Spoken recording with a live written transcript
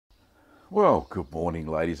Well, good morning,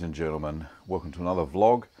 ladies and gentlemen. Welcome to another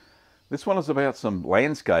vlog. This one is about some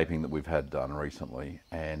landscaping that we've had done recently,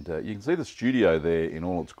 and you can see the studio there in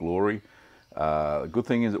all its glory. The good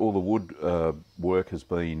thing is all the wood work has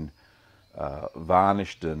been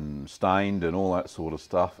varnished and stained and all that sort of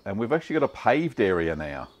stuff, and we've actually got a paved area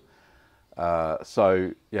now.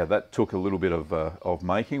 So yeah, that took a little bit of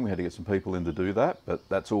making. We had to get some people in to do that, but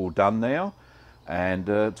that's all done now. And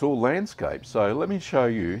it's all landscape. So let me show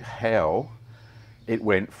you how it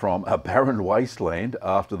went from a barren wasteland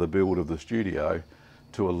after the build of the studio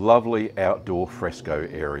to a lovely outdoor fresco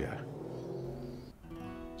area.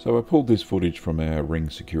 So I pulled this footage from our Ring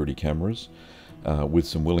security cameras with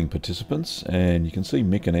some willing participants, and you can see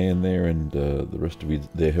Mick and Ann there and the rest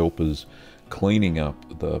of their helpers cleaning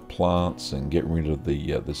up the plants and getting rid of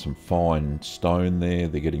there's some fine stone there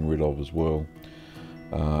they're getting rid of as well,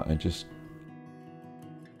 and just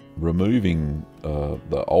removing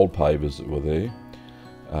the old pavers that were there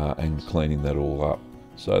and cleaning that all up.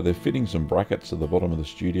 So they're fitting some brackets at the bottom of the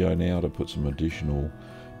studio now to put some additional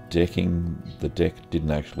decking. The deck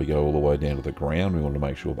didn't actually go all the way down to the ground. We wanted to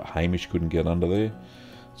make sure that Hamish couldn't get under there.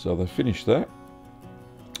 So they finished that,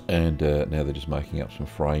 and now they're just making up some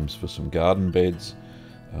frames for some garden beds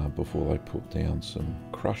before they put down some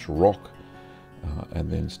crushed rock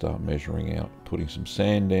and then start measuring out, putting some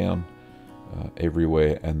sand down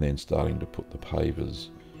everywhere, and then starting to put the pavers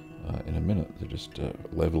in a minute. They're just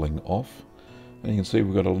leveling off, and you can see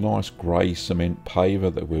we've got a nice grey cement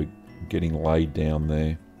paver that we're getting laid down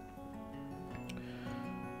there,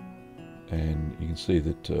 and you can see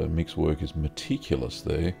that Mick's work is meticulous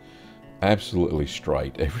there, absolutely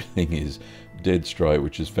straight. Everything is dead straight,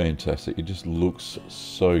 which is fantastic. It just looks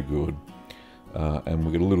so good. And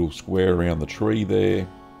we've got a little square around the tree there,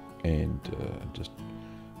 and just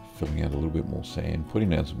filling out a little bit more sand, putting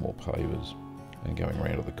down some more pavers, and going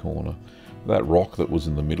around to the corner. That rock that was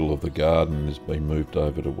in the middle of the garden has been moved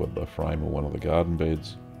over to the frame of one of the garden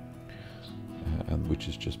beds, and which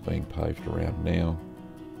is just being paved around now.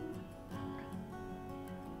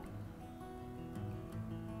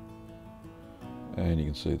 And you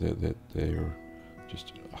can see that they're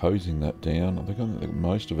just hosing that down. I think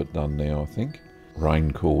most of it done now, I think.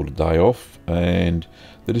 Rain called a day off, and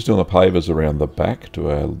they're just doing the pavers around the back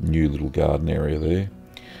to our new little garden area there,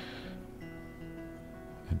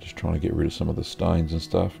 and just trying to get rid of some of the stains and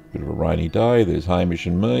stuff. Bit of a rainy day. There's Hamish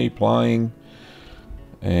and me playing,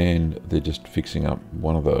 and they're just fixing up.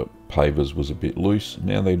 One of the pavers was a bit loose.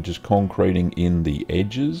 Now they're just concreting in the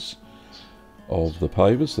edges of the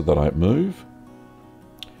pavers so they don't move,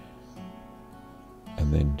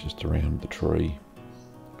 and then just around the tree.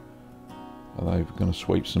 They're going to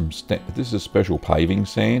sweep some this is a special paving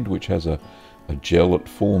sand which has a gel. It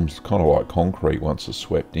forms kind of like concrete once it's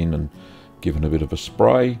swept in and given a bit of a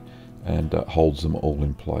spray, and holds them all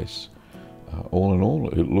in place. All in all,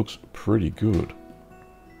 it looks pretty good.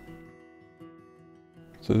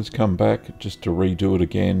 So let's come back just to redo it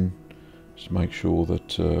again, just make sure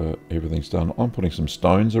that everything's done. I'm putting some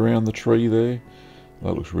stones around the tree there.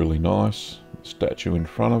 That looks really nice. Statue in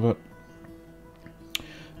front of it.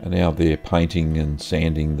 And now they're painting and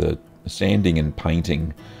sanding and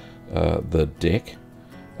painting the deck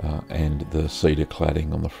and the cedar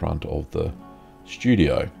cladding on the front of the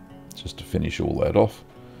studio, just to finish all that off.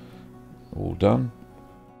 All done.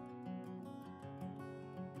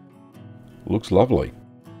 Looks lovely.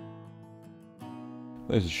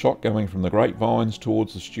 There's a shot going from the grapevines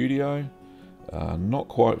towards the studio. Not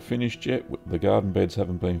quite finished yet. The garden beds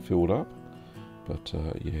haven't been filled up, but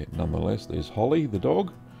yeah, nonetheless, there's Holly, the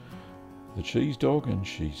dog, the cheese dog, and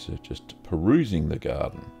she's just perusing the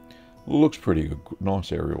garden. Looks pretty good.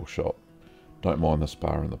 Nice aerial shot. Don't mind the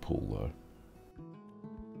spa and the pool though.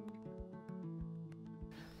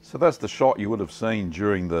 So that's the shot you would have seen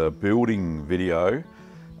during the building video,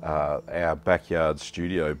 our backyard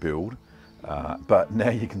studio build. But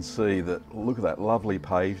now you can see that, look at that lovely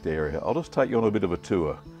paved area. I'll just take you on a bit of a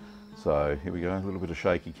tour. So here we go, a little bit of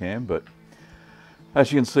shaky cam, but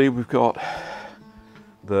as you can see, we've got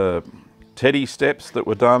the teddy steps that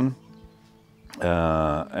were done,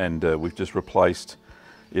 and we've just replaced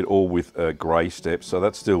it all with grey steps, so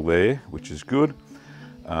that's still there, which is good.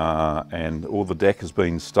 And all the deck has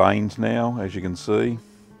been stained now, as you can see,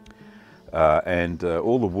 and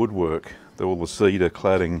all the woodwork, all the cedar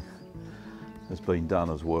cladding has been done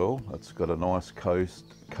as well. It's got a nice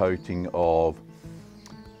coating of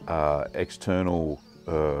external,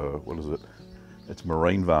 what is it? It's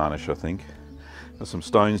marine varnish, I think. There's some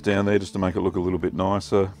stones down there just to make it look a little bit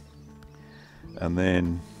nicer. And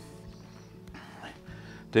then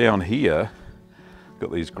down here,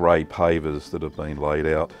 got these grey pavers that have been laid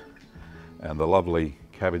out and the lovely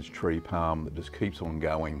cabbage tree palm that just keeps on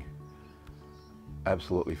going.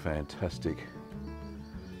 Absolutely fantastic.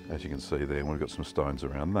 As you can see there, we've got some stones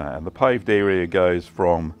around that. And the paved area goes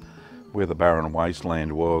from where the barren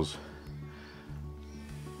wasteland was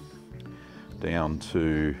down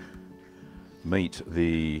to meet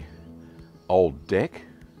the old deck.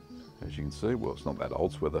 As you can see, well, it's not that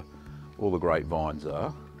old, it's where all the grapevines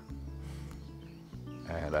are.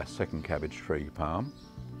 And our second cabbage tree palm.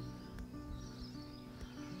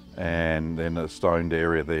 And then a stoned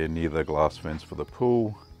area there near the glass fence for the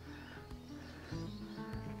pool.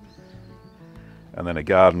 And then a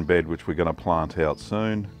garden bed which we're going to plant out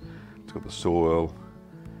soon. It's got the soil,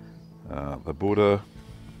 the Buddha,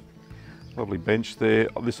 lovely bench there.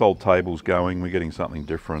 This old table's going, we're getting something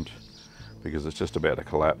different because it's just about to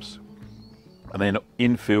collapse. And then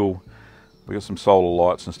infill, we've got some solar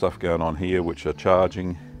lights and stuff going on here which are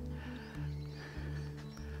charging.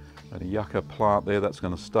 And a yucca plant there, that's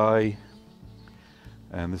going to stay.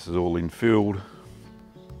 And this is all infilled.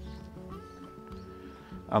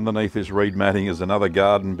 Underneath this reed matting is another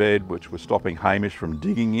garden bed which we're stopping Hamish from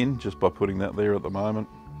digging in just by putting that there at the moment.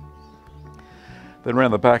 Then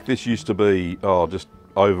around the back, this used to be just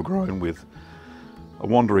overgrown with a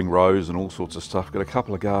wandering rose and all sorts of stuff. Got a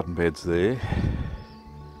couple of garden beds there.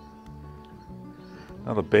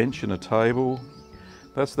 Another bench and a table.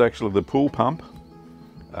 That's actually the pool pump,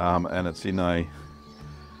 and it's in a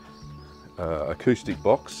acoustic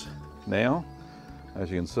box now, as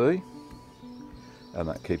you can see. And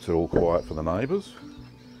that keeps it all quiet for the neighbours.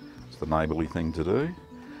 It's the neighbourly thing to do.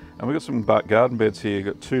 And we've got some two beds here.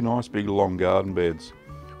 Got two nice big long garden beds.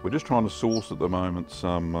 We're just trying to source at the moment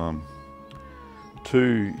some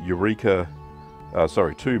two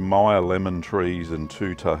Maya lemon trees and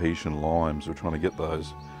two Tahitian limes. We're trying to get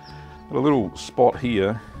those. Got a little spot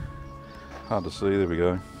here, hard to see, there we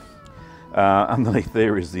go. Underneath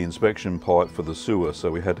there is the inspection pipe for the sewer, so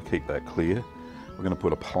we had to keep that clear. We're going to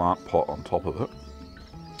put a plant pot on top of it.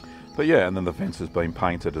 But yeah, and then the fence has been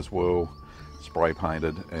painted as well, spray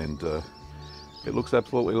painted, and it looks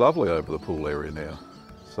absolutely lovely over the pool area now.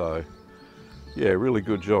 So yeah, really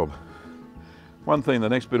good job. One thing, the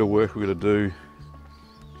next bit of work we're going to do,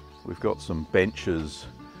 we've got some benches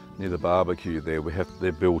near the barbecue there.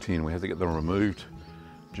 They're built in, we have to get them removed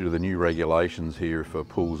due to the new regulations here for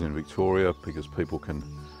pools in Victoria, because people can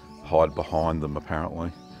hide behind them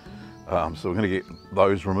apparently. So we're going to get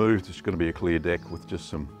those removed. It's going to be a clear deck with just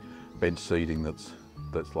some bench seating that's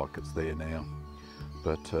like it's there now.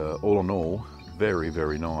 But all in all, very,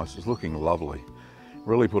 very nice. It's looking lovely.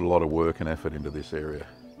 Really put a lot of work and effort into this area.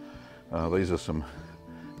 These are some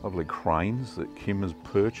lovely cranes that Kim has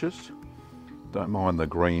purchased. Don't mind the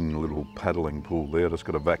green little paddling pool there, just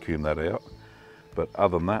got to vacuum that out. But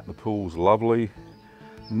other than that, the pool's lovely.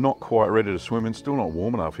 Not quite ready to swim in, still not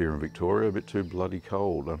warm enough here in Victoria, a bit too bloody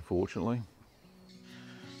cold, unfortunately.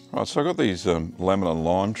 Right, so I've got these lemon and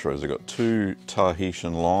lime trees. I've got two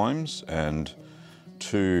Tahitian limes and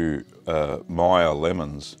two Maya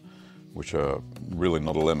lemons, which are really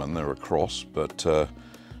not a lemon, they're a cross, but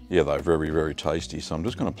yeah, they're very, very tasty. So I'm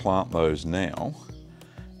just going to plant those now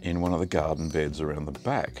in one of the garden beds around the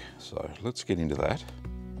back. So let's get into that.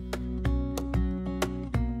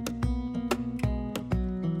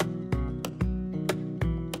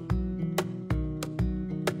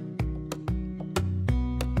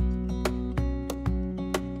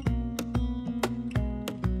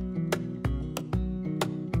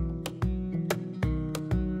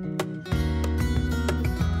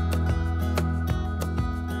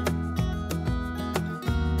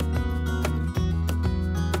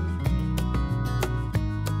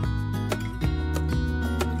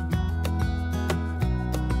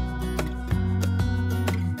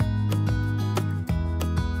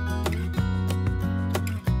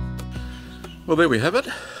 Well, there we have it.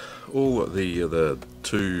 All the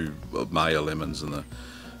two Maya lemons and the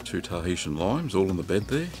two Tahitian limes all in the bed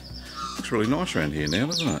there. Looks really nice around here now,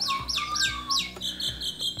 doesn't it?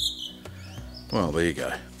 Well, there you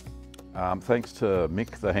go. Thanks to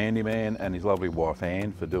Mick the handyman and his lovely wife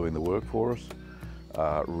Anne for doing the work for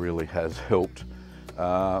us. Really has helped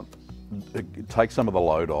take some of the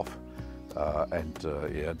load off and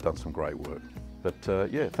yeah, done some great work. But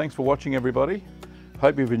yeah, thanks for watching, everybody.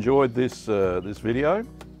 Hope you've enjoyed this this video,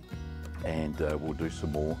 and we'll do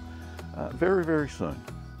some more very, very soon.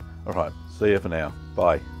 All right, see you for now.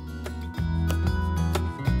 Bye.